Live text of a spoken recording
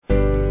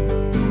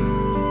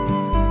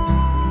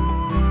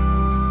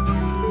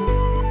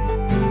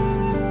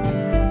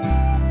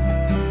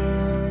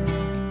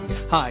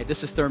Hi,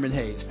 this is Thurman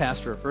Hayes,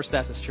 pastor of First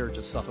Baptist Church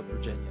of Suffolk,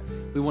 Virginia.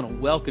 We want to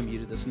welcome you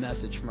to this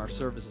message from our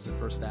services at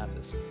First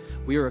Baptist.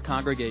 We are a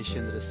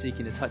congregation that is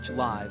seeking to touch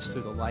lives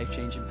through the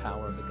life-changing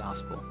power of the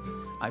gospel.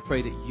 I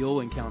pray that you'll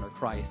encounter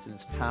Christ and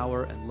His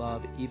power and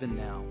love even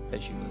now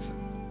as you listen.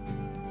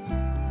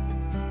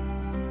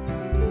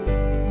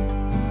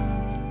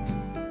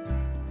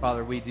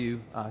 Father, we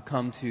do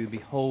come to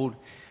behold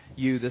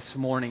you this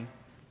morning.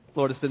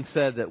 Lord, it's been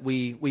said that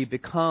we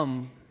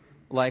become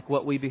like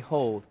what we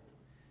behold.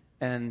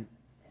 And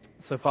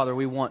so, Father,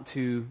 we want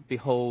to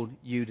behold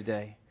you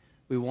today.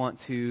 We want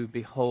to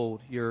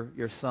behold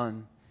your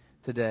Son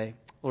today.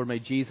 Lord, may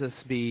Jesus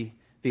be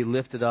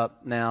lifted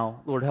up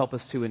now. Lord, help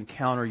us to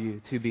encounter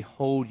you, to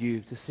behold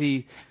you, to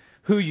see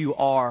who you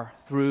are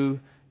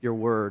through your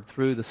word,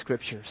 through the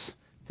Scriptures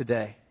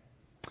today.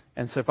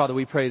 And so, Father,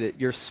 we pray that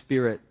your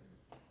Spirit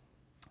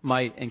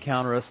might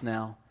encounter us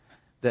now,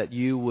 that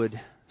you would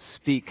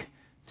speak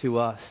to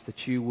us,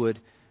 that you would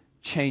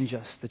change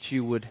us, that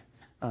you would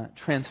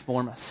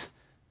transform us,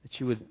 that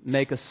you would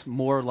make us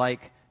more like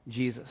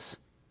Jesus.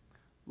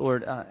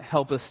 Lord,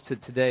 help us to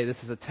today.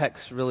 This is a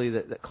text really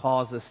that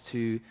causes us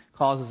to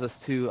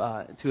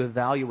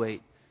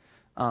evaluate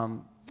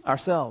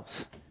ourselves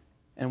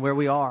and where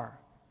we are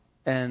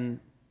and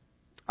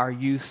our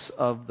use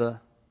of the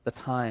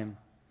time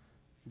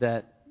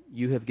that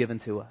you have given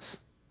to us.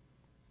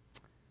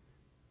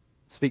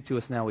 Speak to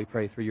us now, we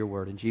pray, through your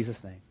word. In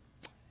Jesus' name,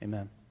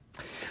 amen.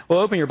 Well,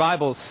 open your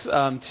Bibles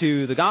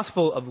to the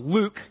Gospel of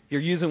Luke. If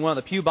you're using one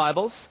of the Pew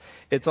Bibles,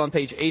 it's on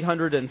page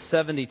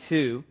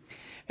 872.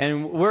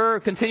 And we're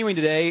continuing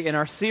today in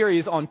our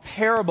series on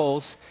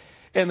parables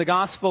in the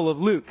Gospel of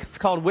Luke. It's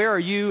called Where Are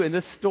You in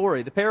This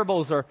Story? The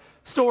parables are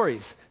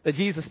stories that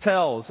Jesus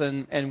tells,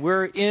 and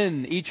we're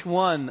in each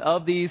one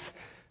of these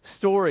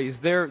stories.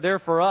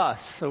 They're for us.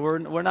 So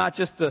we're not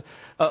just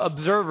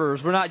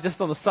observers. We're not just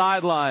on the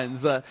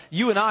sidelines.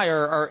 You and I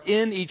are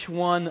in each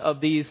one of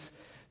these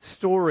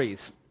stories.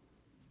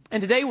 And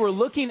today we're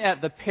looking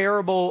at the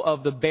parable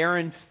of the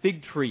barren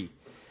fig tree,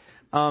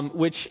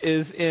 which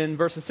is in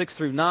verses 6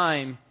 through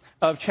 9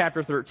 of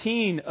chapter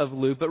 13 of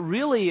Luke. But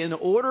really, in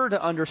order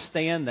to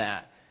understand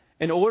that,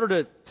 in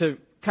order to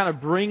kind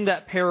of bring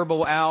that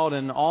parable out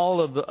and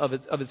all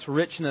of its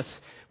richness,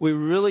 we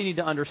really need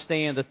to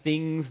understand the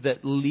things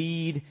that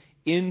lead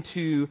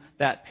into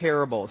that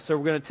parable. So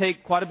we're going to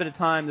take quite a bit of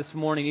time this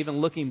morning, even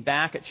looking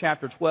back at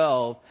chapter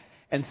 12,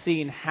 and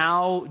seeing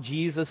how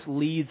Jesus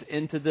leads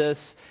into this,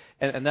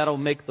 and that'll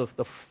make the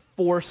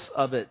force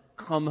of it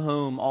come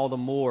home all the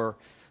more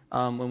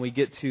when we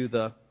get to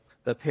the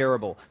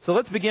parable. So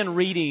let's begin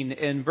reading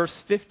in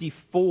verse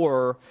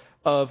 54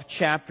 of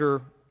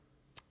chapter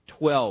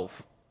 12.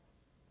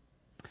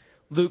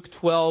 Luke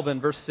 12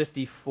 and verse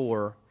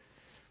 54.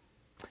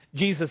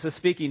 Jesus is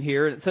speaking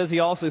here, and it says, He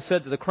also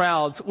said to the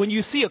crowds, "When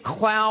you see a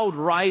cloud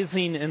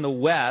rising in the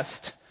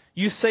west,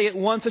 you say at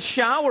once, a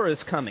shower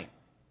is coming.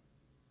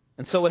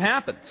 And so it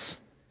happens.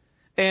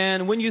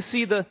 And when you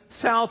see the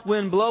south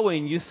wind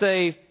blowing, you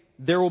say,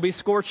 there will be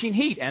scorching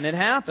heat, and it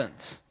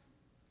happens.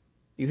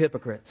 You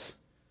hypocrites,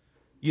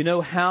 you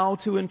know how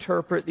to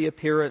interpret the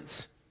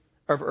appearance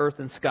of earth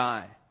and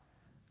sky.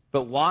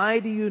 But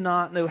why do you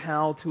not know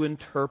how to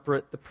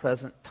interpret the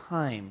present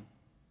time?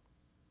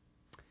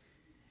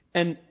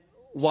 And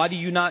why do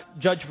you not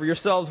judge for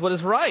yourselves what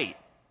is right?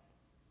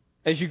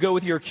 As you go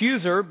with your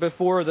accuser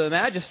before the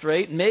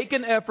magistrate, make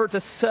an effort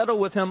to settle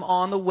with him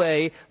on the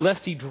way,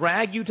 lest he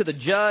drag you to the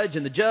judge,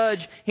 and the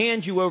judge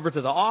hand you over to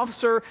the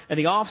officer, and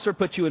the officer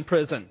put you in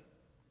prison.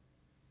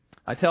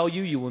 I tell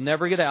you, you will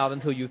never get out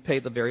until you've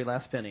paid the very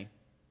last penny."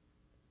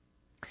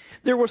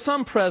 There were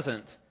some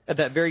present at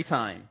that very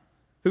time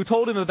who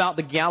told him about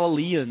the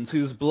Galileans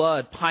whose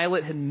blood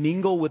Pilate had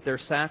mingled with their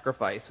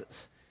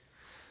sacrifices.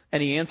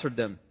 And he answered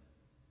them,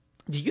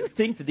 "Do you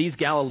think that these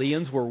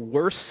Galileans were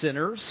worse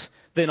sinners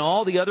than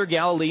all the other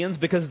Galileans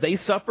because they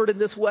suffered in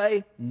this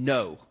way?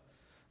 No,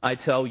 I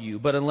tell you,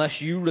 but unless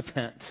you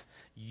repent,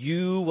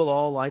 you will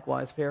all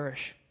likewise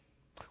perish.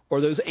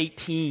 Or those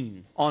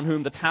 18 on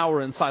whom the tower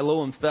in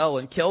Siloam fell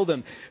and killed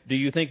them, do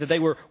you think that they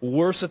were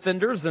worse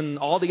offenders than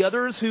all the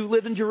others who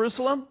lived in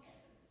Jerusalem?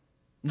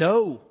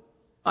 No,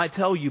 I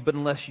tell you, but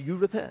unless you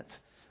repent,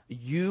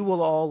 you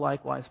will all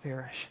likewise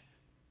perish."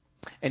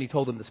 And he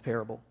told them this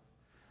parable.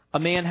 A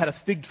man had a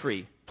fig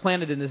tree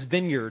planted in his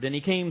vineyard, and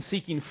he came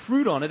seeking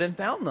fruit on it and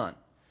found none.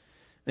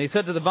 And he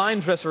said to the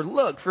vine dresser,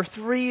 "Look, for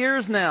 3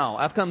 years now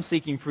I've come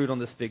seeking fruit on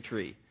this fig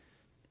tree,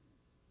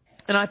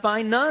 and I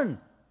find none.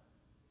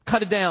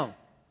 Cut it down.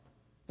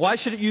 Why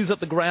should it use up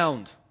the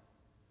ground?"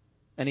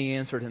 And he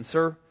answered him,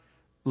 "Sir,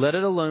 let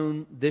it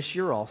alone this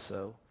year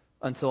also,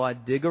 until I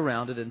dig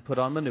around it and put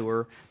on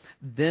manure.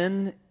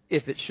 Then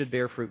if it should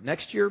bear fruit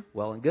next year,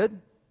 well and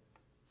good.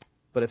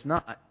 But if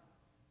not,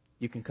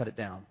 you can cut it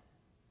down."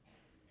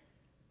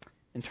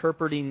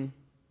 Interpreting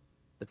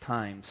the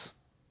times.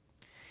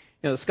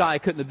 The sky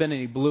couldn't have been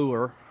any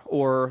bluer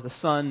or the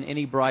sun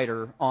any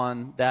brighter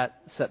on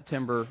that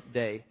September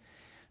day.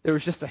 There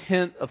was just a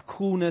hint of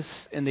coolness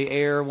in the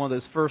air, one of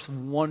those first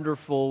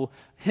wonderful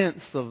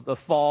hints of the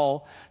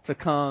fall to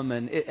come.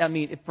 And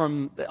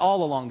from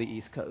all along the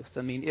East Coast,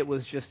 it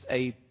was just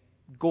a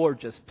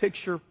gorgeous,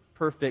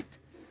 picture-perfect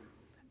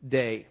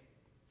day.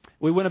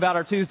 We went about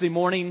our Tuesday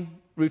morning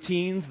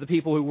routines. The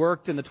people who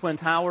worked in the Twin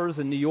Towers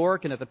in New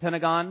York and at the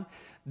Pentagon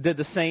did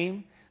the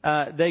same.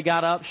 They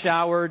got up,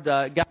 showered,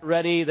 got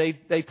ready. They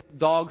took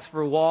dogs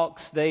for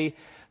walks. They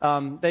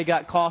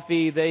got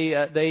coffee.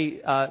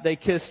 They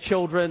kissed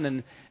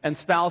children and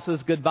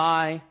spouses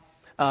goodbye.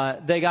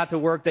 They got to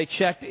work. They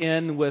checked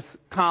in with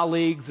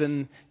colleagues,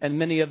 and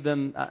many of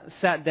them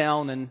sat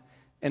down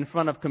in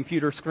front of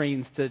computer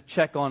screens to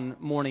check on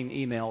morning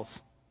emails.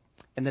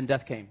 And then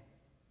death came.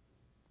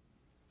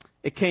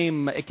 It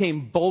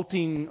came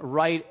bolting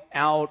right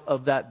out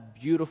of that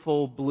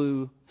beautiful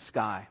blue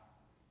sky.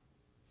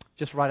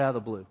 Just right out of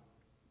the blue.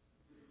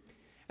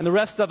 And the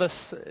rest of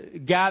us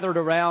gathered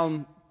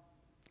around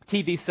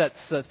TV sets,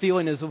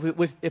 feeling as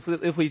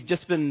if we've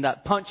just been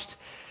punched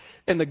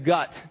in the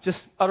gut, just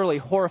utterly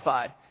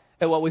horrified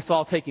at what we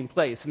saw taking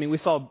place. We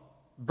saw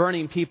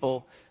burning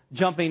people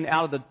jumping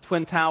out of the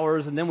Twin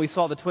Towers, and then we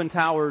saw the Twin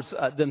Towers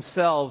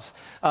themselves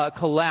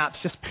collapse,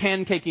 just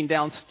pancaking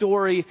down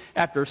story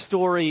after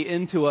story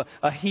into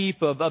a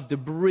heap of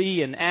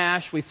debris and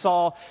ash. We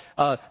saw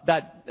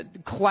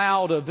that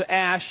cloud of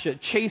ash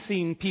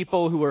chasing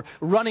people who were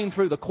running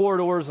through the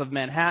corridors of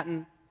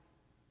Manhattan.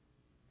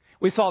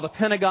 We saw the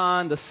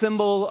Pentagon, the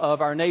symbol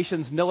of our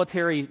nation's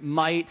military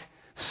might,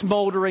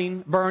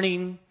 smoldering,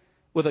 burning,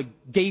 with a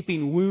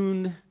gaping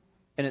wound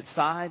in its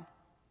side.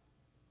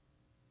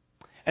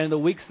 And in the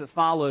weeks that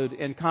followed,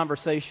 in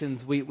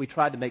conversations, we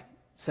tried to make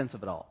sense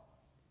of it all.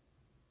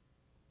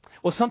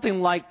 Well,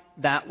 something like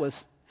that was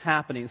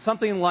happening.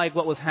 Something like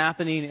what was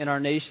happening in our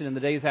nation in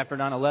the days after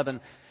 9/11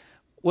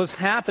 was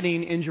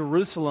happening in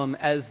Jerusalem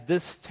as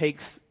this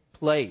takes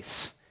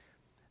place.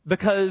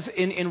 Because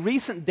in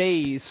recent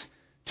days,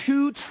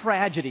 2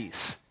 tragedies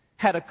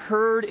had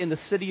occurred in the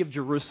city of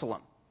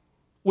Jerusalem,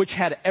 which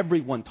had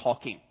everyone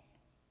talking.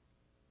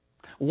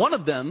 One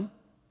of them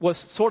was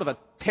sort of a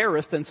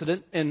terrorist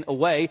incident in a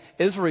way.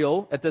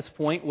 Israel, at this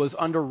point, was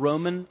under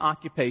Roman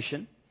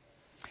occupation.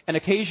 And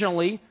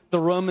occasionally, the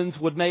Romans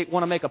would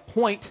want to make a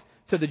point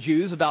to the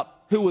Jews about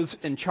who was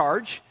in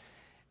charge.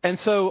 And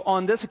so,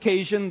 on this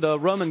occasion, the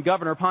Roman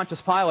governor,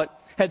 Pontius Pilate,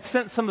 had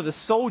sent some of his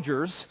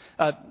soldiers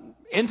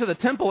into the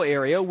temple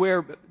area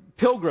where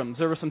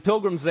there were some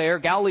pilgrims there,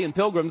 Galilean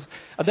pilgrims.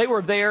 They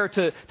were there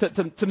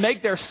to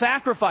make their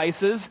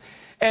sacrifices.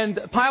 And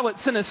Pilate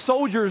sent his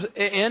soldiers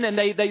in, and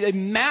they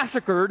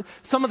massacred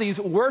some of these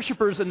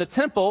worshipers in the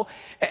temple.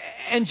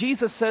 And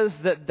Jesus says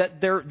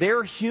that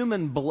their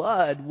human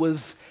blood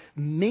was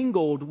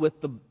mingled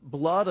with the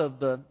blood of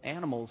the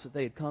animals that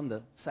they had come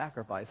to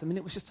sacrifice.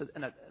 It was just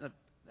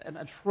an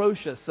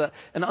atrocious,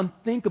 an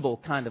unthinkable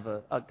kind of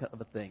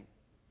a thing.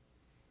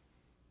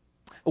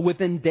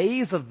 Within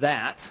days of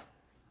that,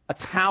 a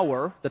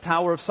tower, the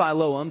Tower of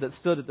Siloam, that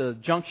stood at the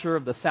juncture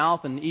of the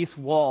south and east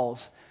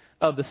walls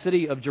of the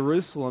city of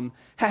Jerusalem,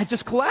 had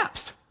just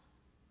collapsed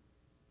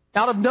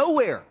out of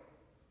nowhere.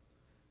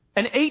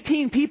 And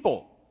 18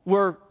 people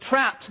were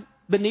trapped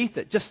beneath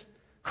it, just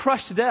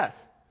crushed to death.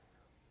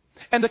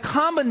 And the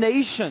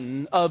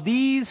combination of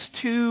these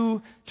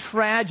 2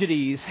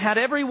 tragedies had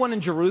everyone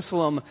in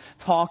Jerusalem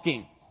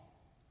talking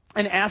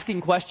and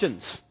asking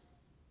questions.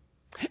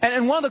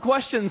 And one of the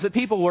questions that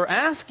people were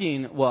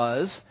asking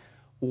was,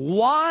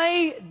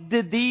 why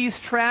did these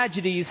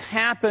tragedies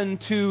happen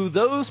to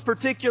those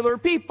particular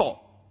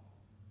people?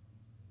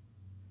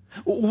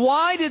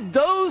 Why did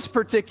those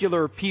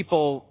particular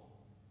people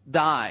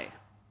die?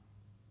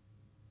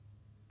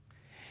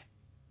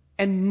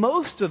 And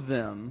most of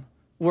them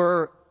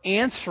were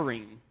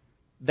answering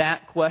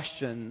that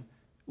question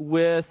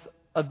with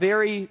a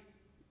very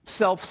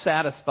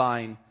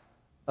self-satisfying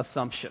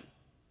assumption.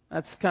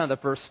 That's kind of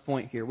the first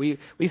point here. We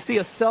see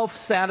a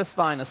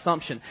self-satisfying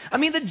assumption.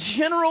 The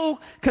general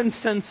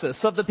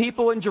consensus of the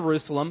people in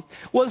Jerusalem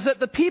was that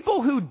the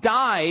people who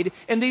died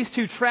in these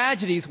 2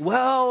 tragedies,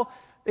 well,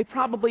 they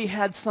probably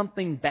had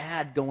something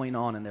bad going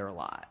on in their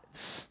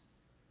lives.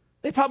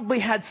 They probably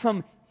had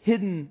some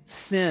hidden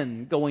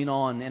sin going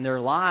on in their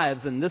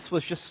lives, and this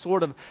was just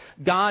sort of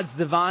God's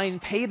divine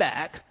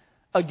payback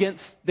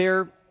against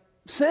their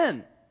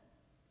sin.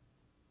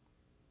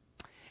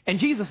 And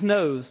Jesus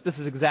knows this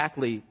is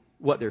exactly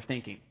what they're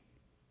thinking.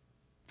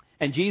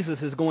 And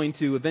Jesus is going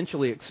to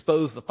eventually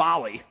expose the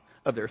folly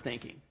of their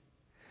thinking.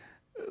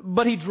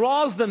 But he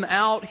draws them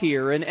out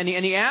here, and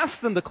he asks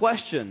them the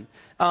question,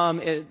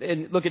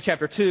 and look at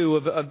chapter 2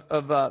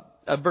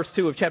 of verse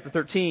 2 of chapter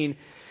 13.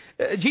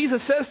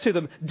 Jesus says to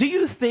them, do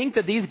you think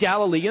that these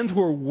Galileans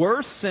were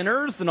worse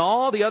sinners than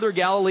all the other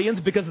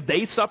Galileans because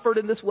they suffered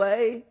in this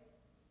way?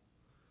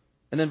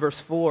 And then verse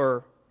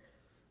 4,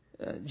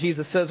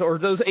 Jesus says, or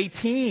those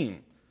 18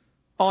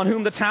 on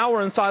whom the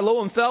tower in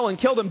Siloam fell and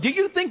killed them, do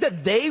you think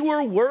that they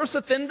were worse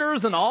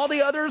offenders than all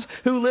the others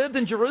who lived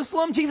in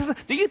Jerusalem? Jesus says,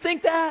 do you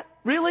think that?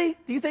 Really?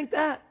 Do you think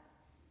that?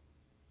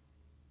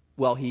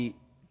 Well, he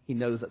He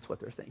knows that's what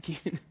they're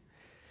thinking.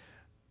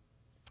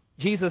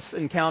 Jesus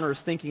encounters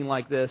thinking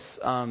like this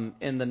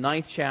in the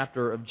 9th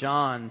chapter of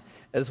John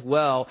as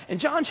well. In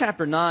John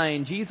chapter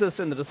 9, Jesus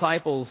and the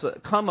disciples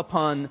come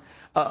upon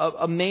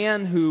a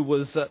man who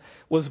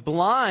was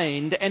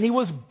blind, and he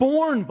was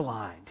born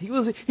blind. He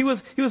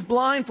was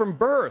blind from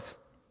birth.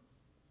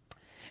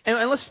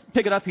 And let's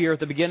pick it up here at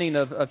the beginning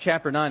of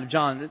chapter 9 of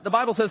John. The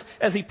Bible says,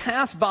 as he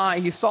passed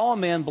by, he saw a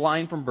man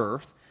blind from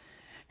birth,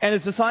 and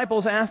his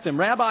disciples asked him,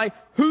 Rabbi,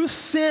 who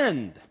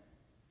sinned,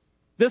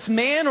 this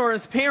man or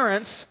his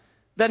parents,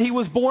 that he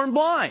was born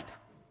blind?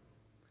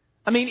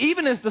 I mean,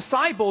 even his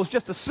disciples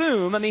just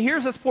assume,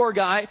 here's this poor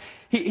guy,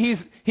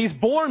 he's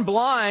born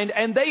blind,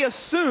 and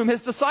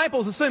his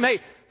disciples assume, hey,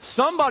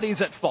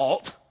 somebody's at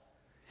fault.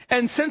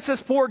 And since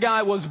this poor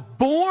guy was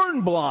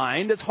born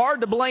blind, it's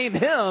hard to blame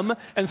him,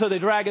 and so they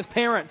drag his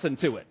parents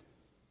into it.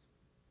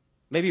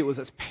 Maybe it was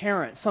his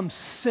parents, some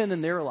sin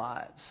in their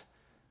lives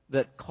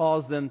that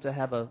caused them to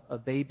have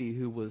a baby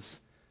who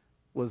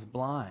was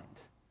blind.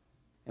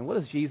 And what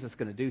is Jesus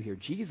going to do here?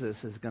 Jesus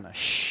is going to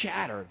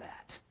shatter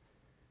that.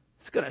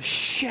 He's going to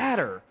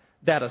shatter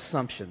that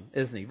assumption,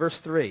 isn't he? Verse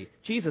 3,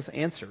 Jesus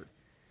answered,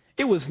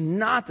 it was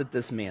not that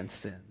this man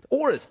sinned,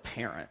 or his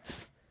parents,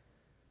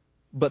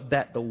 but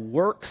that the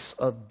works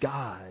of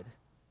God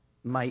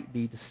might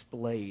be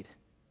displayed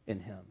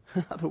in him.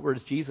 In other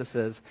words, Jesus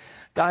says,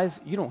 guys,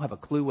 you don't have a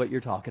clue what you're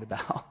talking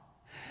about.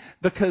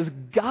 Because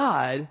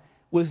God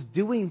was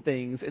doing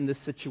things in this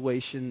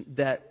situation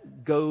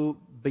that go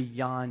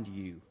beyond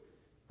you,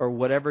 or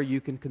whatever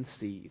you can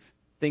conceive,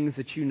 things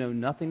that you know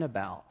nothing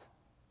about.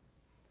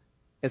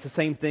 It's the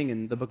same thing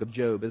in the book of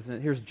Job, isn't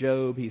it? Here's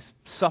Job, he's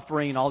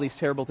suffering, all these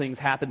terrible things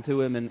happen to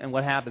him, and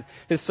what happens?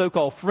 His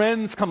so-called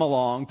friends come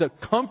along to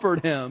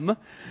comfort him,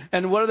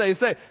 and what do they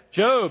say?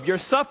 Job, you're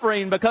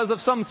suffering because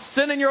of some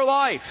sin in your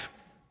life.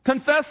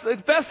 Confess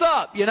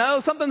up,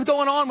 something's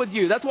going on with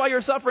you. That's why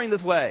you're suffering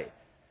this way.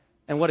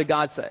 And what did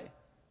God say?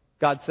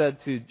 God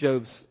said to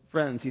Job's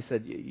friends, he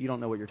said, you don't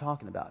know what you're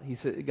talking about. He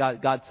said,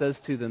 God says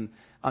to them,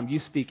 you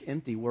speak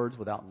empty words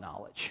without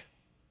knowledge.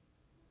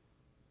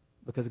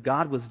 Because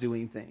God was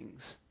doing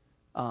things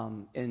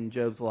in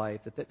Job's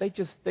life that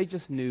they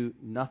just knew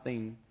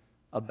nothing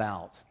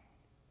about.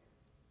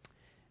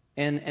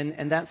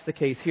 And that's the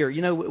case here.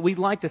 We'd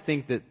like to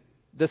think that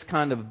this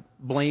kind of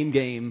blame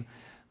game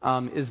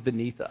is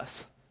beneath us.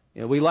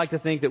 We like to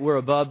think that we're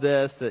above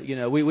this, that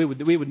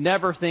we would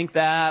never think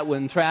that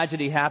when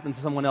tragedy happens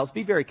to someone else.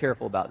 Be very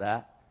careful about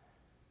that.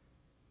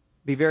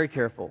 Be very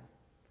careful.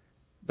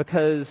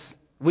 Because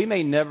we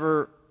may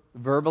never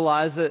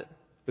verbalize it.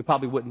 We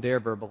probably wouldn't dare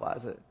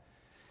verbalize it.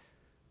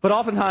 But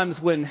oftentimes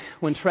when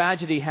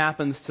tragedy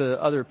happens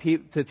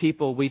to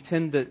people, we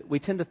tend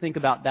to think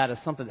about that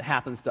as something that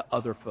happens to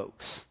other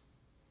folks.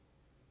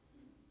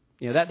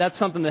 That's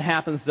something that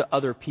happens to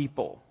other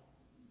people.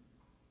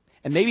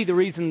 And maybe the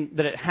reason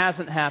that it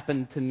hasn't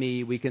happened to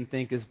me, we can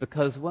think, is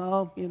because,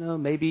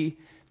 maybe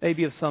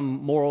of some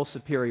moral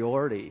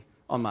superiority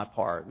on my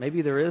part.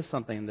 Maybe there is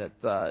something that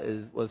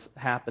was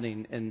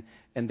happening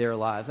in their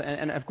lives.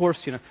 And of course,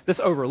 this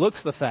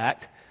overlooks the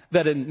fact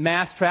that in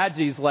mass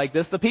tragedies like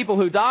this, the people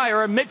who die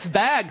are a mixed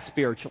bag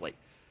spiritually.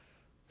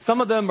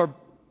 Some of them are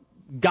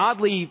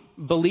godly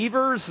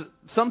believers.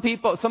 Some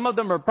of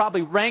them are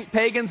probably rank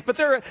pagans, but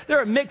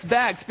they're a mixed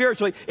bag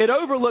spiritually. It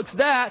overlooks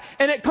that,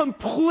 and it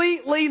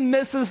completely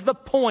misses the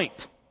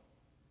point.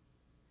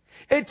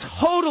 It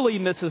totally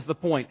misses the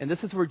point, and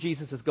this is where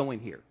Jesus is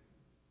going here.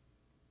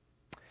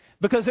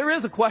 Because there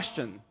is a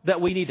question that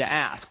we need to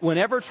ask.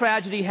 Whenever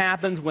tragedy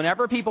happens,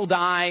 whenever people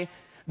die,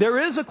 there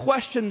is a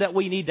question that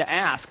we need to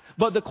ask.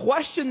 But the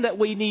question that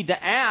we need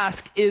to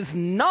ask is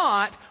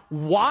not,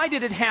 why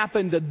did it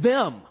happen to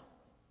them?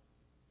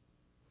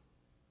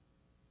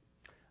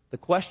 The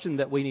question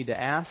that we need to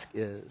ask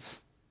is,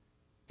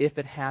 if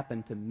it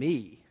happened to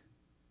me,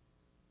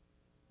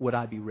 would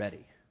I be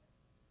ready?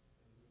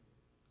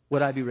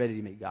 Would I be ready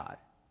to meet God?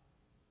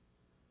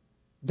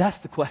 That's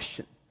the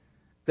question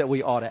that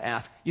we ought to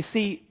ask. You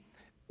see,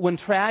 when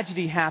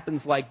tragedy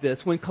happens like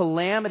this, when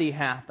calamity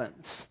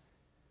happens,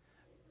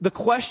 the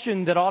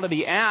question that ought to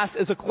be asked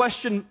is a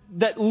question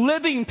that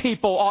living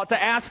people ought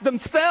to ask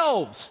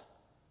themselves.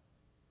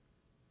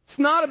 It's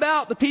not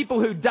about the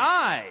people who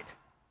died.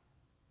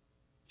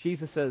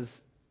 Jesus says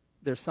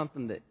there's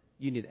something that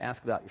you need to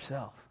ask about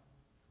yourself.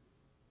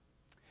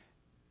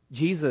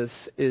 Jesus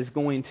is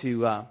going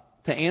to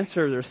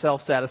answer their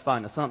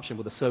self-satisfying assumption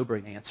with a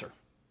sobering answer.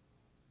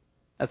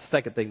 That's the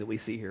second thing that we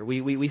see here.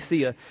 We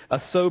see a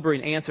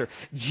sobering answer.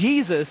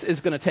 Jesus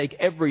is going to take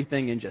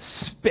everything and just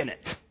spin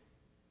it.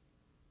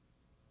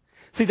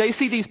 See, they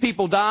see these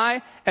people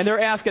die, and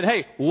they're asking,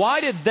 hey, why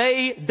did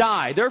they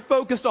die? They're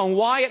focused on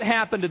why it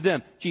happened to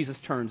them. Jesus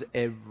turns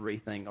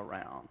everything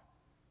around.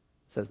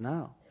 Says,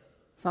 no,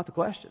 it's not the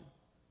question.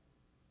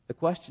 The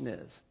question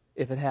is,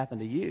 if it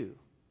happened to you,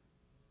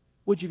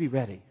 would you be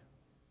ready?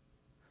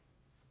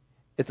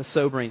 It's a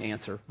sobering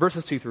answer.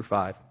 Verses 2 through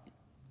 5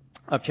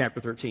 of chapter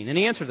 13. And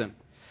he answered them,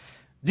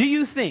 do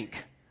you think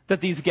that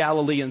these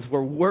Galileans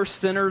were worse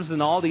sinners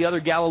than all the other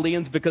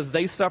Galileans because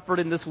they suffered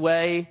in this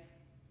way?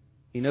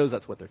 He knows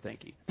that's what they're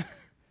thinking.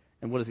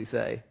 And what does he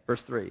say?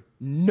 Verse 3,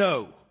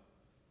 no.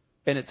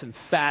 And it's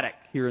emphatic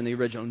here in the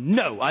original.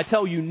 No, I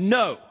tell you,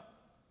 no.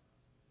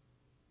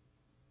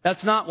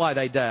 That's not why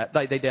they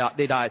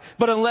died.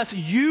 But unless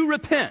you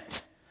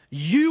repent,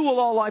 you will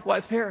all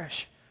likewise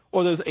perish.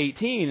 Or those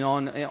 18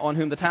 on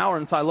whom the tower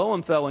in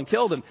Siloam fell and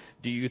killed them.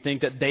 Do you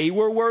think that they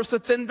were worse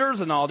offenders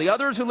than all the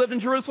others who lived in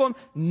Jerusalem?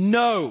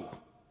 No,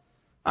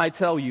 I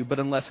tell you, but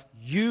unless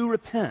you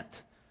repent,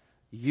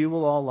 you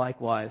will all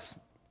likewise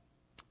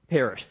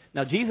perish.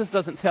 Now, Jesus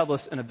doesn't tell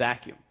us in a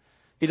vacuum.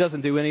 He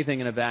doesn't do anything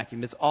in a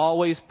vacuum. It's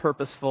always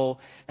purposeful.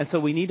 And so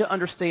we need to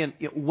understand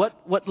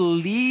what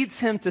leads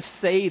him to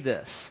say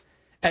this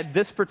at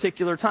this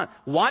particular time.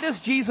 Why does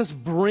Jesus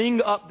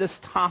bring up this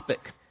topic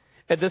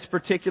at this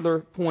particular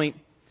point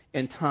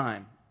in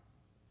time?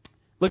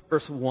 Look at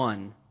verse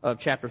 1 of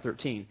chapter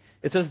 13.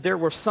 It says, there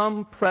were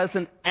some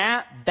present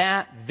at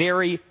that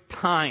very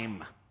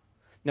time.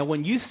 Now,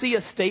 when you see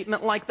a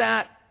statement like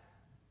that,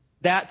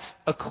 that's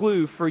a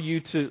clue for you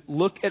to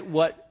look at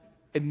what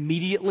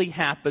immediately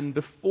happened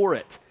before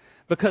it.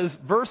 Because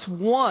verse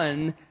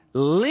 1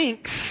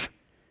 links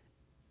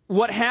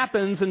what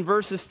happens in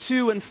verses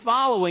 2 and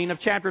following of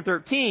chapter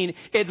 13.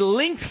 It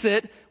links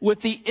it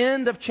with the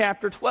end of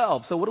chapter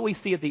 12. So what do we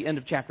see at the end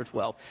of chapter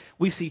 12?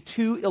 We see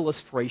two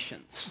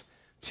illustrations,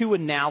 two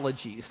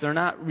analogies. They're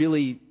not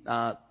really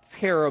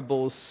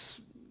parables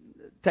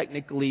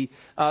technically.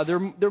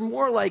 They're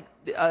more like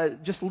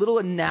just little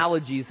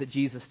analogies that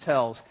Jesus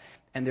tells,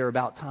 and they're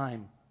about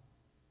time.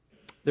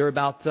 They're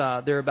about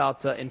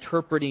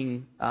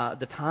interpreting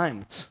the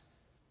times.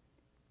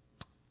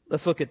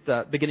 Let's look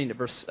at beginning at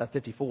verse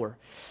 54.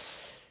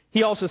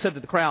 He also said to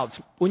the crowds,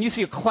 when you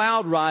see a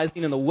cloud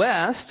rising in the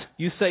west,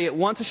 you say at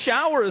once a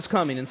shower is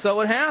coming, and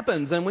so it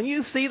happens. And when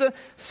you see the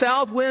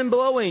south wind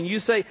blowing, you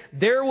say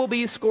there will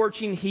be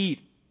scorching heat,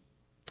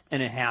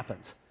 and it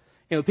happens.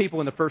 You know, people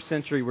in the first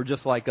century were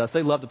just like us.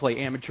 They loved to play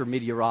amateur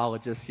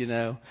meteorologists,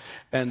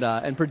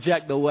 and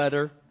project the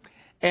weather.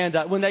 And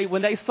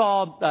when they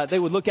saw, they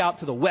would look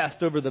out to the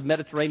west over the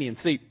Mediterranean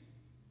Sea,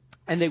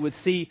 and they would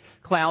see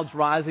clouds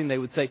rising. They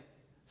would say,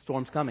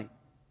 storm's coming.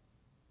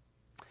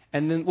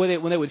 And then when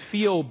they would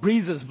feel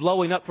breezes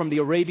blowing up from the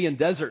Arabian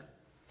desert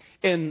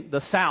in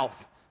the south,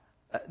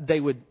 they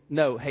would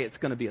know, hey, it's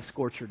going to be a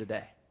scorcher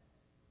today.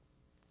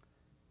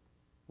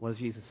 What does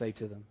Jesus say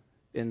to them?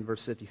 In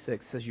verse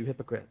 56, it says, you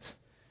hypocrites,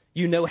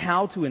 you know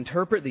how to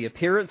interpret the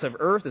appearance of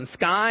earth and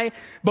sky,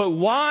 but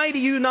why do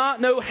you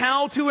not know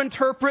how to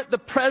interpret the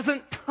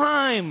present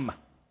time?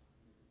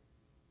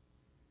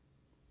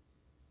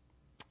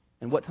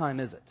 And what time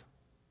is it?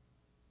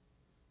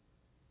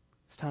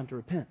 It's time to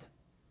repent.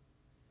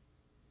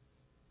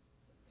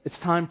 It's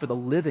time for the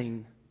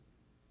living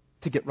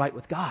to get right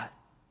with God.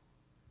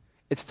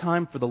 It's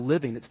time for the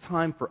living. It's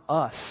time for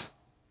us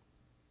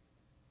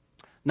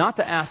not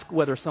to ask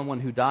whether someone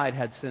who died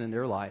had sin in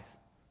their life.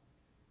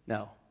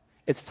 No.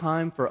 It's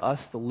time for us,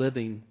 the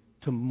living,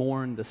 to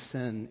mourn the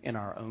sin in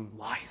our own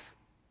life.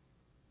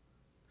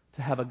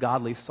 To have a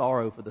godly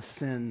sorrow for the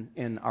sin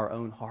in our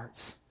own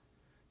hearts.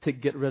 To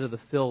get rid of the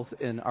filth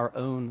in our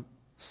own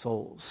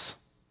souls.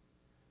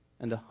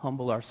 And to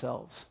humble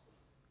ourselves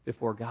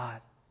before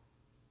God.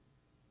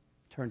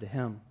 Turn to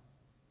Him.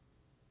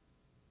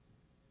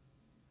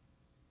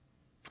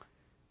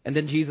 And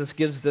then Jesus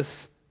gives this,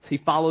 he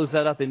follows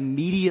that up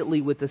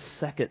immediately with this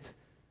second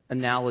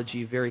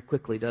analogy very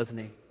quickly, doesn't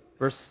he?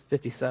 Verse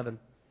 57.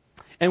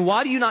 And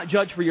why do you not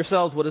judge for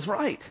yourselves what is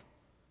right?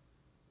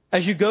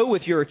 As you go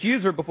with your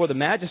accuser before the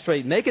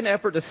magistrate, make an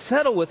effort to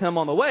settle with him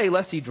on the way,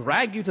 lest he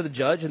drag you to the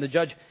judge, and the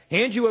judge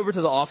hand you over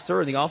to the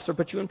officer, and the officer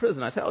put you in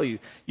prison. I tell you,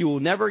 you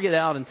will never get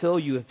out until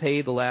you have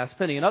paid the last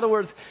penny. In other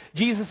words,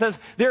 Jesus says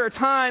there are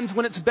times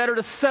when it's better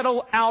to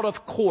settle out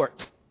of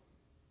court.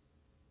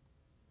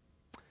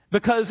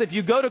 Because if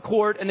you go to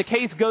court and the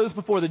case goes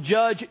before the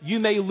judge, you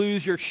may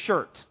lose your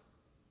shirt.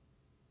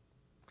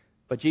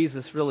 But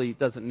Jesus really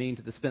doesn't mean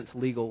to dispense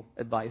legal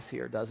advice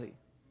here, does he?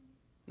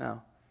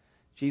 No.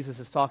 Jesus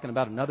is talking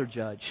about another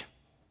judge.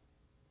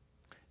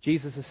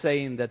 Jesus is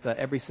saying that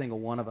every single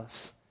one of us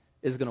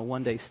is going to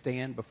one day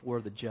stand before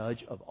the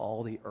judge of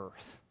all the earth.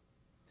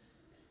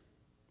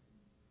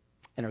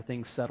 And are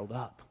things settled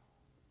up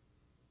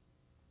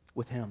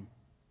with him?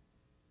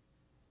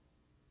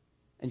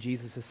 And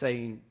Jesus is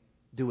saying,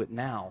 do it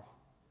now.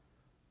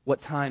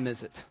 What time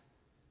is it?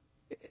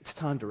 It's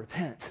time to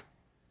repent.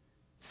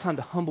 It's time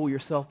to humble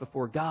yourself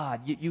before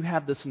God. You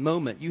have this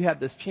moment. You have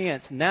this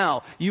chance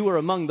now. You are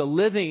among the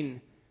living.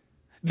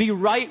 Be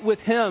right with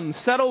Him.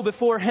 Settle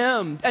before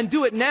Him. And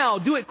do it now.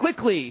 Do it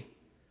quickly.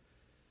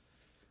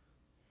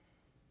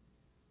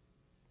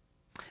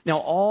 Now,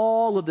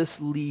 all of this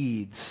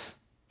leads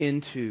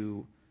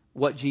into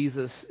what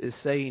Jesus is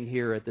saying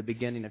here at the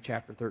beginning of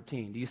chapter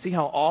 13. Do you see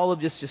how all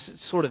of this just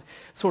sort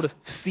of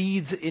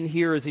feeds in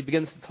here as he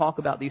begins to talk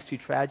about these two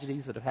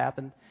tragedies that have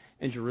happened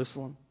in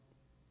Jerusalem?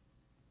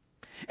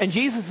 And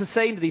Jesus is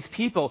saying to these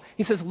people,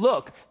 he says,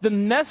 look, the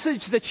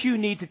message that you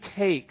need to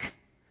take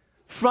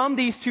from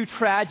these two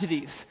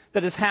tragedies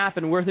that has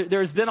happened, where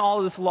there's been all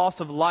of this loss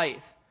of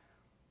life,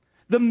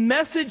 the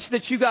message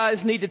that you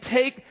guys need to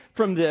take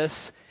from this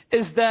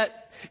is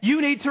that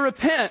you need to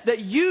repent, that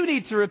you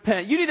need to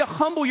repent. You need to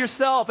humble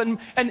yourself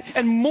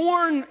and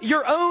mourn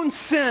your own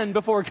sin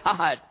before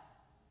God.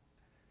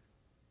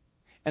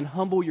 And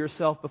humble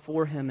yourself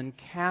before Him and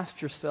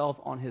cast yourself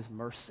on His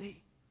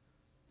mercy.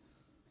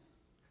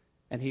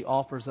 And He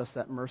offers us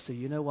that mercy.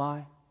 You know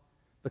why?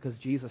 Because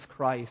Jesus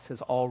Christ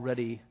has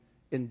already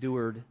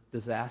endured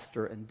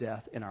disaster and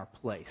death in our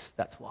place.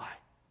 That's why.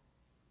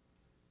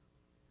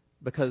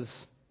 Because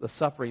the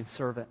suffering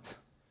servant,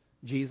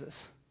 Jesus,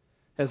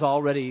 has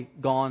already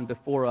gone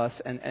before us,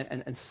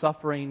 and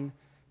suffering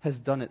has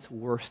done its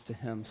worst to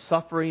Him.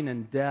 Suffering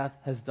and death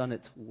has done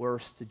its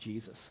worst to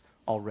Jesus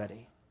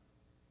already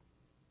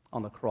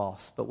on the cross.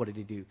 But what did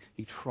He do?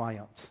 He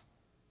triumphed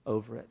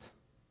over it.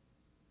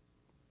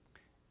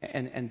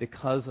 And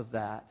because of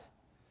that,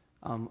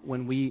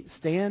 when we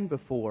stand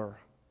before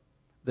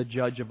the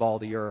judge of all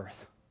the earth,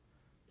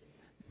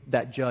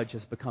 that judge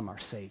has become our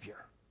Savior.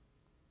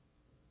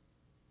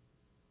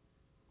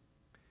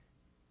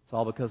 It's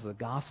all because of the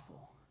gospel.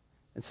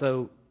 And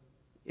so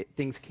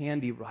things can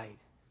be right.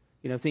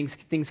 You know, things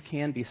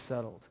can be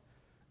settled.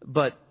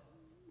 But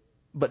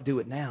do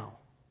it now.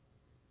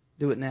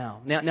 Do it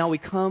now. Now we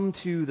come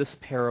to this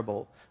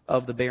parable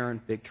of the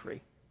barren fig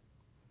tree.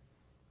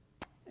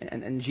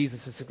 And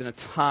Jesus is going to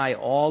tie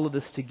all of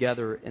this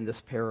together in this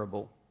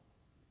parable.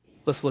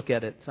 Let's look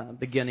at it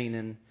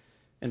beginning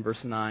in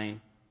verse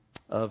 9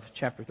 of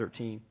chapter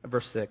 13,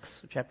 verse 6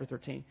 of chapter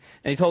 13.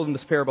 And He told them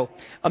this parable.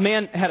 A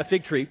man had a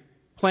fig tree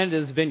planted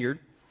in his vineyard,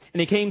 and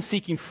he came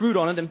seeking fruit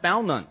on it and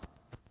found none.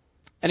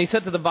 And he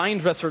said to the vine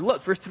dresser,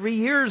 look, for 3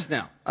 years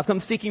now I've come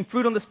seeking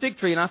fruit on this fig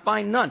tree, and I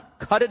find none.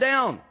 Cut it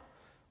down.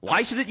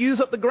 Why should it use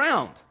up the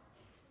ground?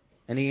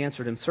 And he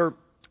answered him, Sir,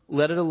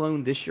 let it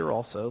alone this year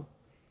also,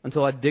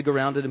 until I dig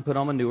around it and put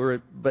on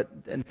manure.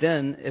 And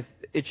then, if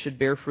it should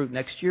bear fruit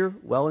next year,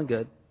 well and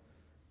good.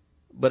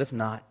 But if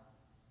not,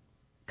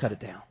 cut it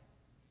down.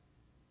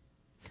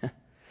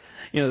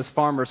 You know, this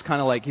farmer is kind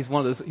of like, he's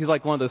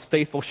like one of those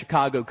faithful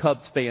Chicago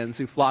Cubs fans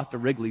who flock to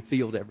Wrigley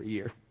Field every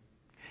year.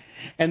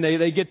 And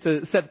they get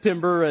to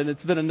September and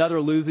it's been another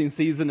losing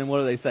season, and what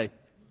do they say?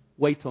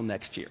 Wait till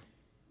next year.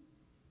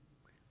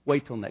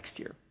 Wait till next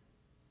year.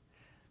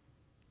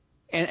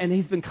 And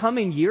he's been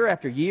coming year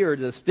after year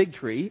to this fig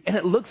tree, and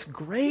it looks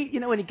great,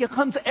 you know, and he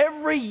comes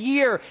every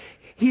year.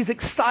 He's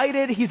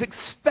excited. He's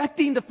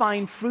expecting to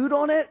find fruit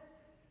on it.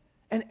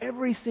 And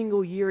every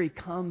single year he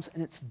comes,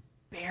 and it's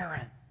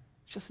barren.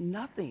 It's just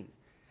nothing.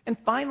 And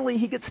finally,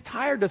 he gets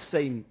tired of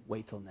saying,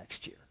 wait till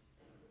next year.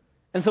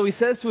 And so he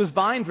says to his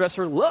vine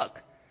dresser, look,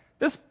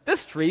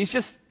 this tree is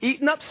just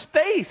eating up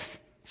space.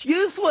 It's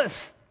useless.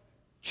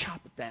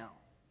 Chop it down.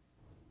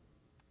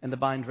 And the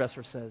vine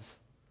dresser says,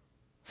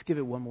 let's give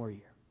it one more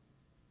year.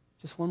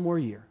 Just one more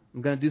year.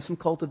 I'm going to do some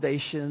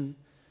cultivation.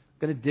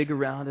 I'm going to dig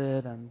around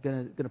it. I'm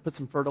going to put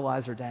some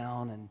fertilizer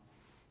down.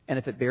 And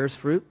if it bears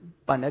fruit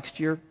by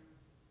next year,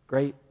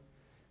 great.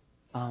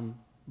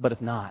 But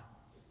if not,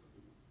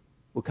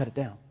 we'll cut it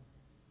down.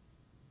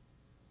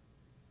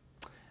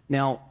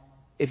 Now,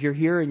 if you're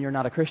here and you're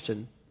not a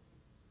Christian,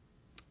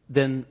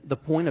 then the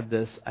point of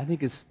this, I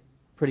think, is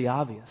pretty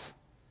obvious.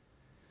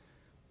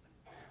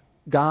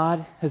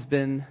 God has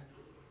been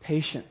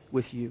patient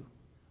with you.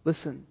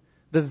 Listen,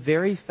 the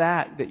very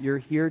fact that you're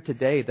here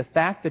today, the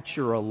fact that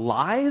you're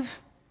alive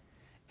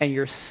and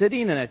you're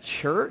sitting in a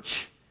church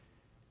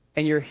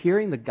and you're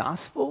hearing the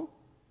gospel,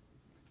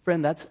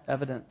 friend, that's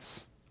evidence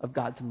of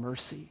God's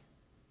mercy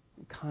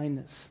and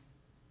kindness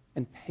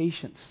and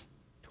patience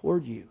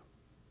toward you.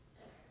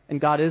 And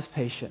God is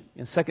patient.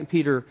 In 2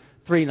 Peter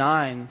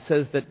 3:9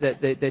 says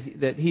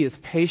that He is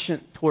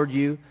patient toward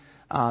you,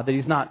 that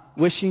He's not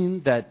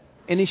wishing that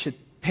any should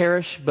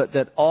perish, but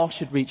that all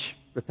should reach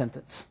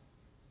repentance.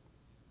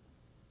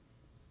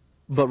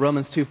 But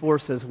Romans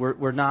 2:4 says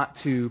we're not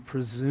to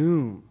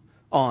presume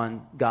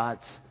on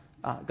God's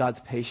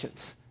patience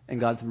and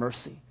God's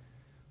mercy.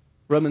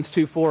 Romans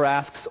 2:4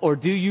 asks, or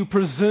do you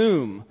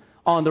presume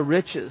on the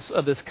riches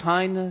of this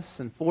kindness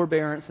and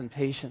forbearance and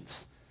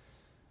patience,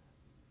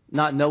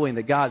 not knowing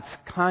that God's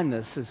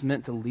kindness is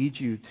meant to lead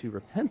you to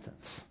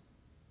repentance?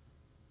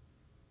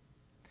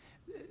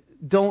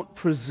 Don't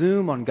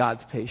presume on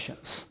God's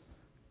patience,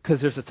 because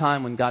there's a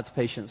time when God's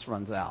patience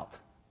runs out.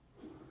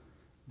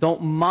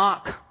 Don't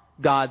mock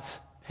God's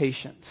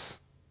patience.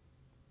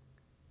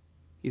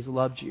 He's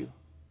loved you.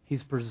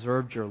 He's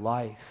preserved your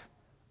life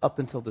up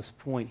until this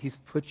point. He's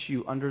put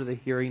you under the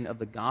hearing of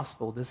the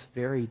gospel this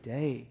very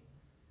day.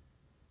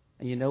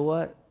 And you know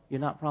what? You're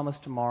not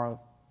promised tomorrow.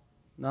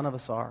 None of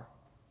us are.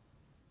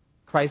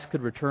 Christ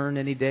could return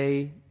any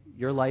day.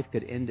 Your life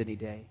could end any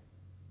day.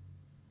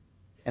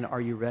 And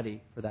are you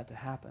ready for that to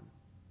happen?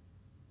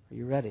 Are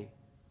you ready?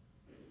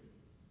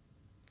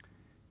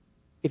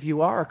 If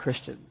you are a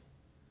Christian,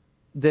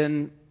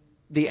 then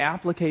the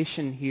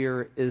application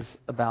here is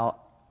about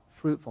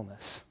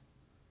fruitfulness.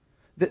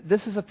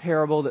 This is a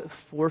parable that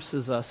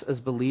forces us as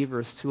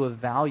believers to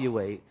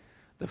evaluate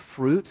the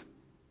fruit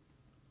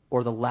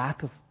or the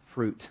lack of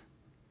fruit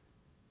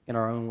in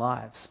our own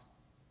lives.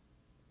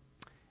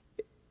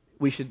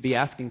 We should be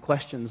asking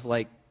questions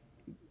like,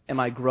 am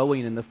I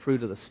growing in the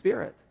fruit of the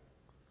Spirit?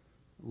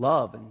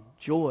 Love and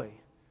joy,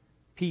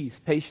 peace,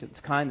 patience,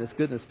 kindness,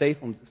 goodness,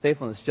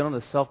 faithfulness,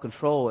 gentleness,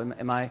 self-control.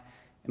 Am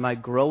I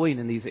growing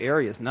in these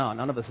areas? No,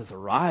 none of us has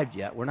arrived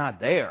yet. We're not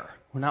there.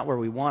 We're not where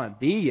we want to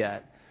be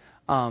yet.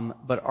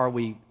 But are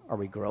we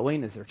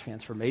growing? Is there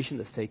transformation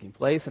that's taking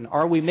place? And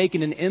are we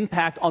making an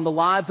impact on the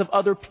lives of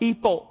other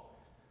people?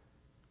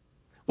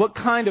 What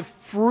kind of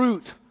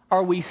fruit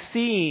are we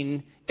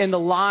seeing in the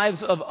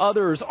lives of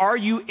others? Are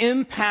you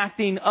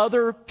impacting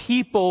other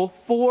people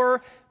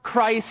for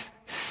Christ's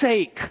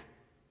sake?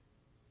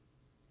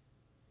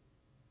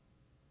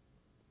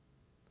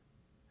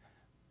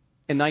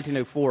 In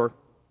 1904,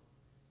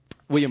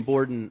 William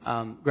Borden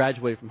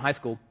graduated from high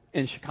school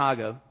in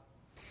Chicago.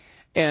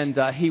 And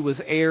he was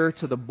heir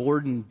to the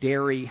Borden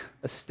Dairy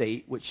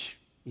estate, which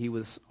he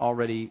was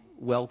already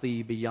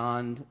wealthy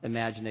beyond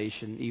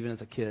imagination, even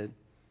as a kid.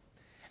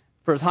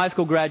 For his high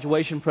school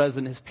graduation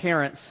present, his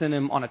parents sent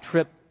him on a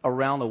trip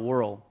around the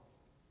world.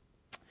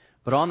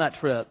 But on that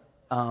trip,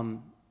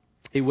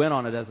 he went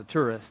on it as a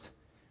tourist.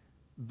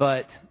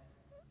 But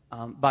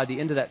by the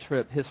end of that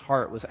trip, his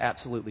heart was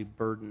absolutely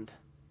burdened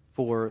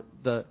for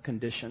the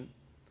condition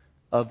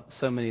of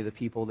so many of the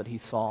people that he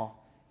saw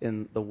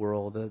in the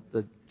world,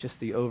 just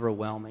the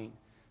overwhelming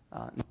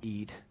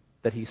need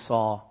that he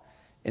saw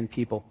in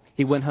people.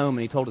 He went home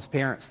and he told his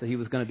parents that he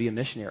was going to be a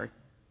missionary.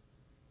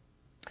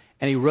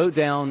 And he wrote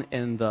down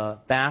in the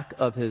back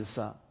of his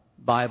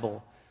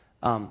Bible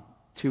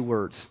 2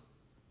 words: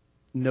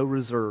 no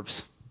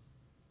reserves.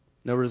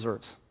 No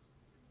reserves.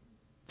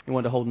 He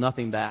wanted to hold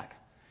nothing back.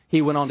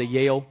 He went on to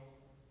Yale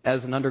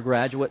as an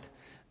undergraduate.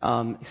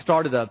 He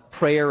started a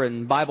prayer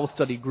and Bible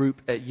study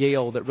group at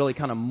Yale that really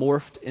kind of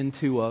morphed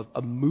into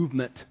a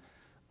movement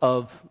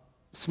of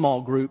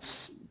small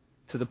groups,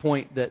 to the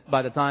point that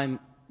by the time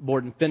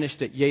Borden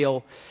finished at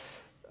Yale,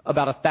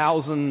 about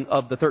 1,000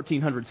 of the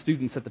 1,300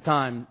 students at the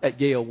time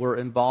at Yale were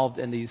involved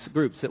in these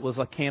groups. It was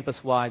a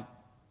campus-wide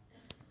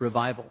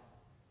revival.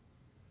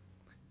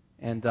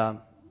 And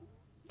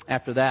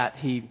after that,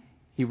 he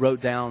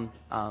wrote down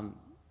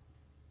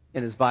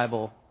in his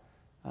Bible,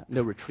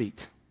 no retreat.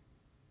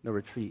 No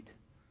retreat.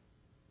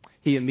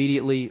 He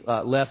immediately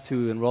left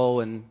to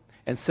enroll in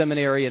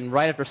seminary, and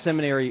right after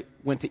seminary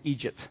went to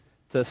Egypt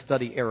to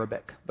study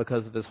Arabic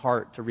because of his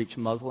heart to reach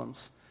Muslims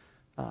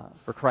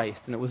for Christ.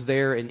 And it was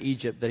there in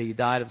Egypt that he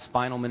died of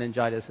spinal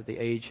meningitis at the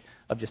age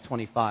of just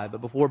 25.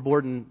 But before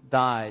Borden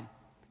died,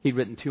 he'd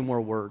written 2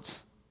 more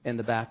words in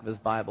the back of his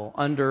Bible.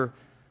 Under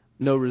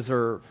no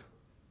reserve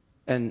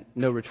and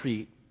no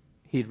retreat,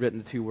 he'd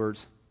written the 2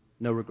 words,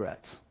 no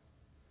regrets.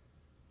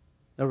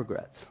 No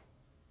regrets.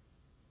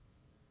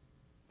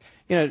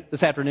 You know,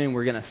 this afternoon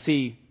we're going to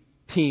see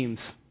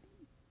teams,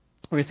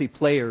 we're going to see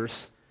players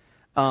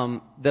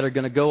that are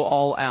going to go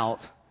all out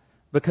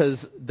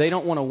because they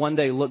don't want to one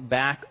day look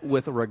back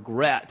with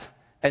regret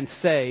and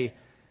say,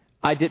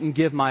 I didn't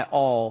give my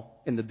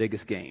all in the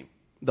biggest game.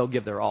 They'll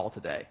give their all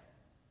today.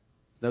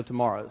 No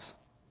tomorrows.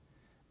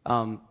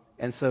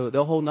 And so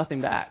they'll hold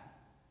nothing back.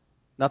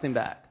 Nothing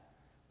back.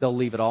 They'll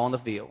leave it all on the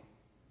field.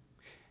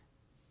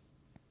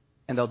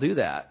 And they'll do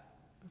that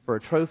for a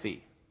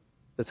trophy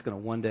that's going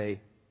to one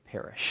day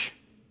perish,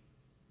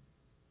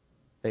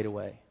 fade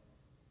away.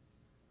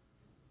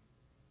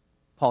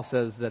 Paul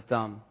says that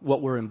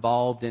what we're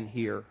involved in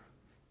here,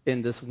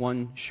 in this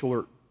one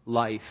short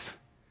life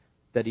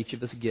that each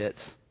of us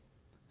gets,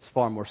 is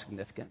far more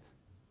significant.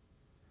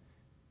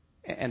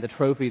 And the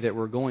trophy that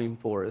we're going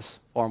for is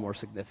far more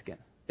significant.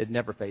 It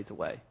never fades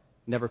away,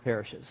 never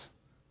perishes.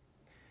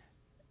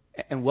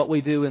 And what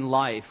we do in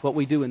life, what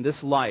we do in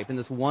this life, in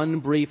this one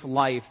brief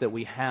life that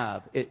we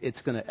have,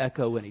 it's going to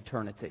echo in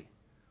eternity.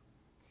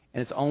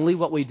 And it's only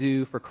what we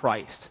do for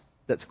Christ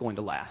that's going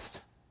to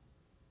last.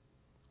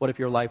 What if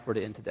your life were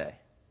to end today?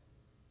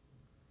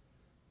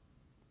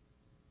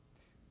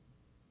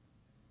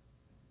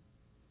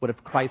 What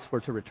if Christ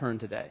were to return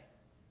today?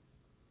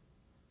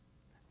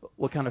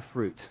 What kind of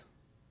fruit?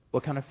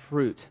 What kind of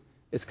fruit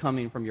is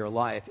coming from your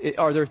life?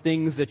 Are there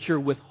things that you're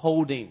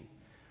withholding?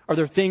 Are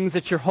there things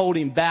that you're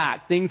holding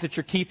back? Things that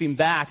you're keeping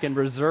back in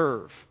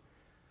reserve?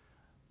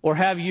 Or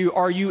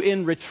are you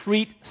in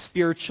retreat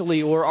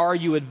spiritually, or are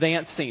you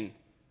advancing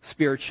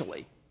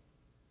spiritually?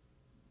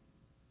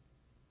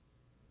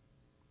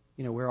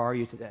 You know, where are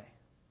you today?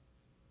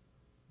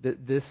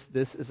 This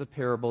is a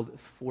parable that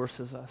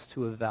forces us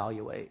to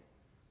evaluate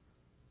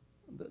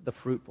the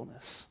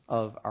fruitfulness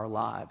of our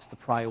lives, the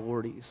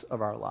priorities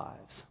of our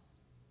lives,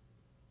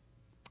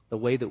 the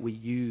way that we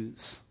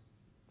use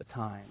the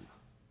time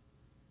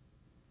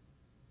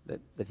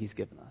that He's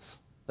given us.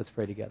 Let's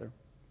pray together.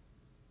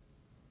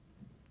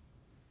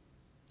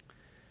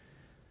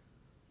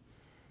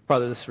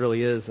 Father, this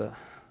really is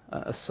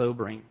a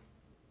sobering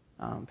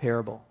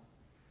parable.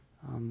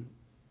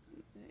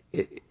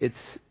 It's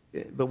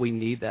But we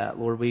need that,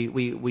 Lord.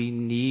 We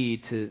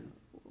need to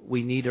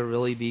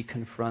really be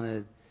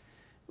confronted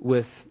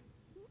with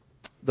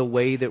the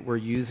way that we're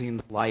using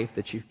the life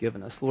that you've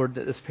given us. Lord,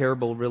 this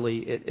parable really,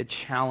 it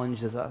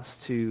challenges us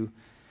to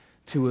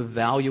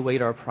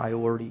evaluate our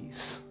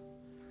priorities,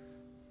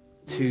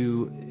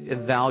 to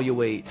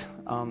evaluate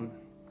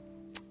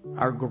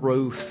our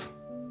growth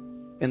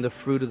in the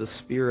fruit of the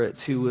Spirit,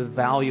 to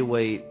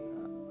evaluate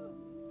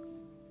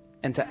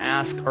and to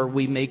ask, are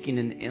we making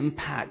an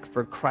impact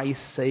for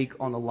Christ's sake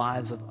on the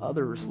lives of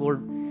others? Lord,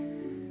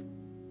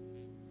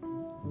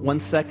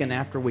 1 second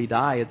after we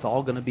die, it's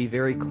all going to be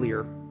very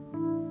clear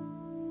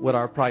what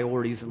our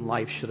priorities in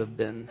life should have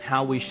been,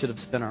 how we should have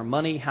spent our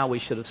money, how we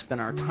should have spent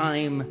our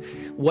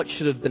time, what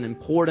should have been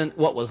important,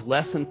 what was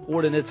less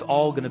important. It's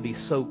all going to be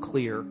so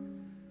clear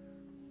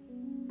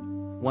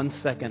 1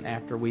 second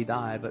after we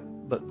die.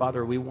 But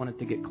Father, we want it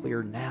to get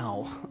clear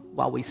now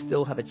while we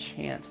still have a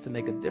chance to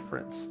make a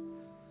difference.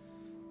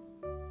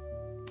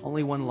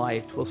 Only one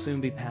life will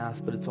soon be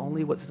passed, but it's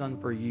only what's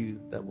done for you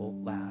that will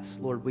last.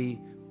 Lord, we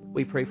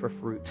pray for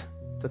fruit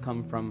to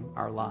come from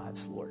our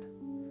lives, Lord.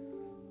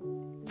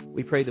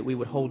 We pray that we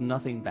would hold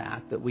nothing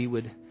back, that we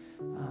would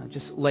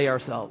just lay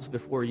ourselves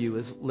before you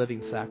as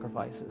living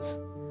sacrifices,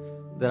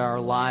 that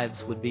our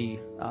lives would be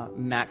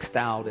maxed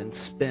out and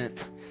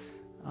spent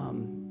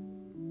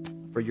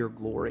for your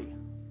glory,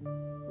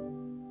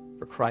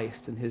 for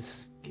Christ and his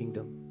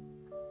kingdom.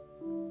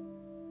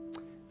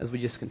 As we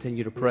just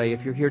continue to pray,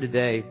 if you're here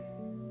today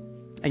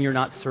and you're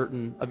not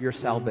certain of your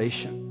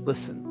salvation,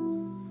 listen.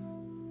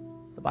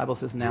 The Bible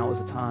says now is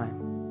the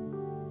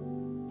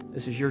time.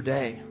 This is your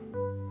day.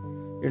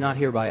 You're not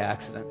here by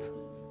accident.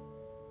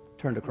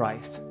 Turn to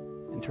Christ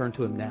and turn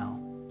to him now.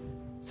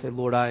 Say,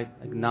 Lord, I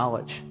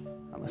acknowledge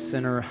I'm a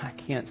sinner. I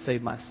can't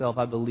save myself.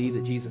 I believe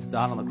that Jesus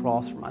died on the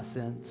cross for my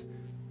sins,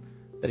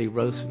 that he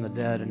rose from the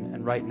dead.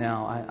 And right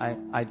now,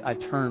 I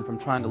turn from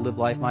trying to live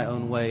life my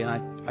own way, and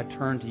I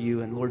turn to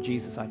you. And Lord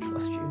Jesus, I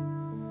trust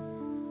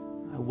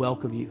you. I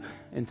welcome you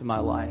into my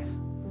life.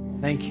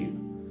 Thank you.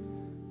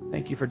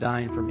 Thank you for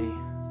dying for me.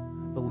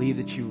 I believe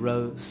that you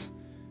rose,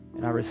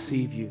 and I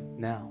receive you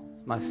now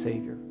as my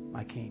Savior,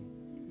 my King.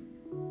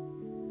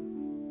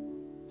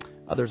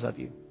 Others of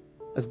you,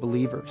 as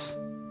believers,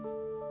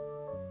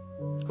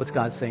 what's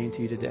God saying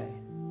to you today?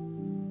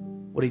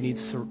 What he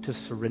needs to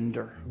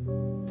surrender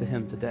to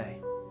him today?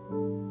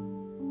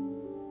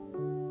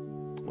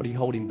 What are you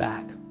holding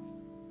back?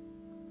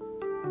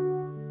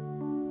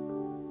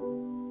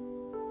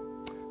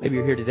 Maybe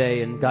you're here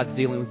today and God's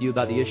dealing with you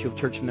about the issue of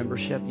church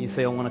membership. And you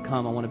say, I want to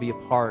come. I want to be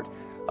a part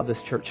of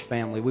this church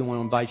family. We want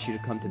to invite you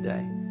to come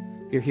today.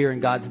 If you're here and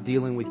God's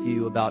dealing with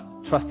you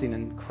about trusting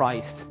in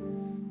Christ,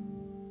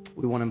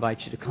 we want to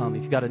invite you to come.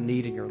 If you've got a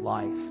need in your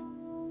life,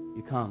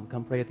 you come.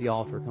 Come pray at the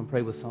altar. Come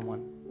pray with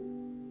someone.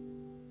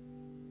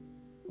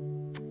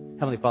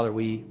 Heavenly Father,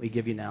 we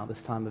give you now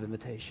this time of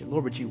invitation.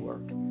 Lord, would you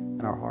work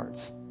in our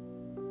hearts?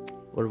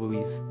 Lord,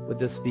 would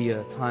this be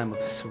a time of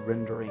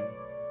surrendering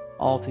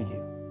all to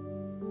you?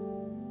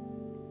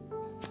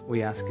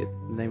 We ask it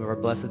in the name of our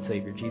blessed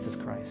Savior, Jesus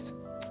Christ.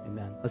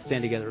 Amen. Let's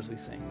stand together as we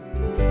sing.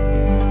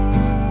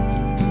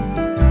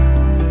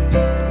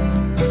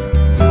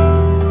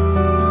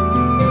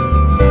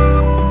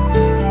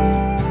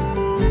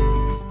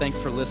 Thanks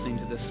for listening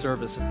to this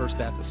service of First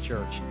Baptist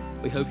Church.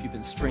 We hope you've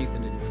been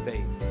strengthened in your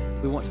faith.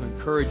 We want to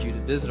encourage you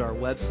to visit our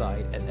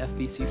website at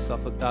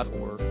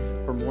fbcsuffolk.org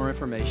for more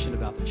information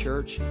about the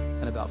church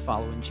and about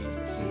following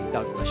Jesus.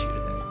 God bless you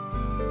today.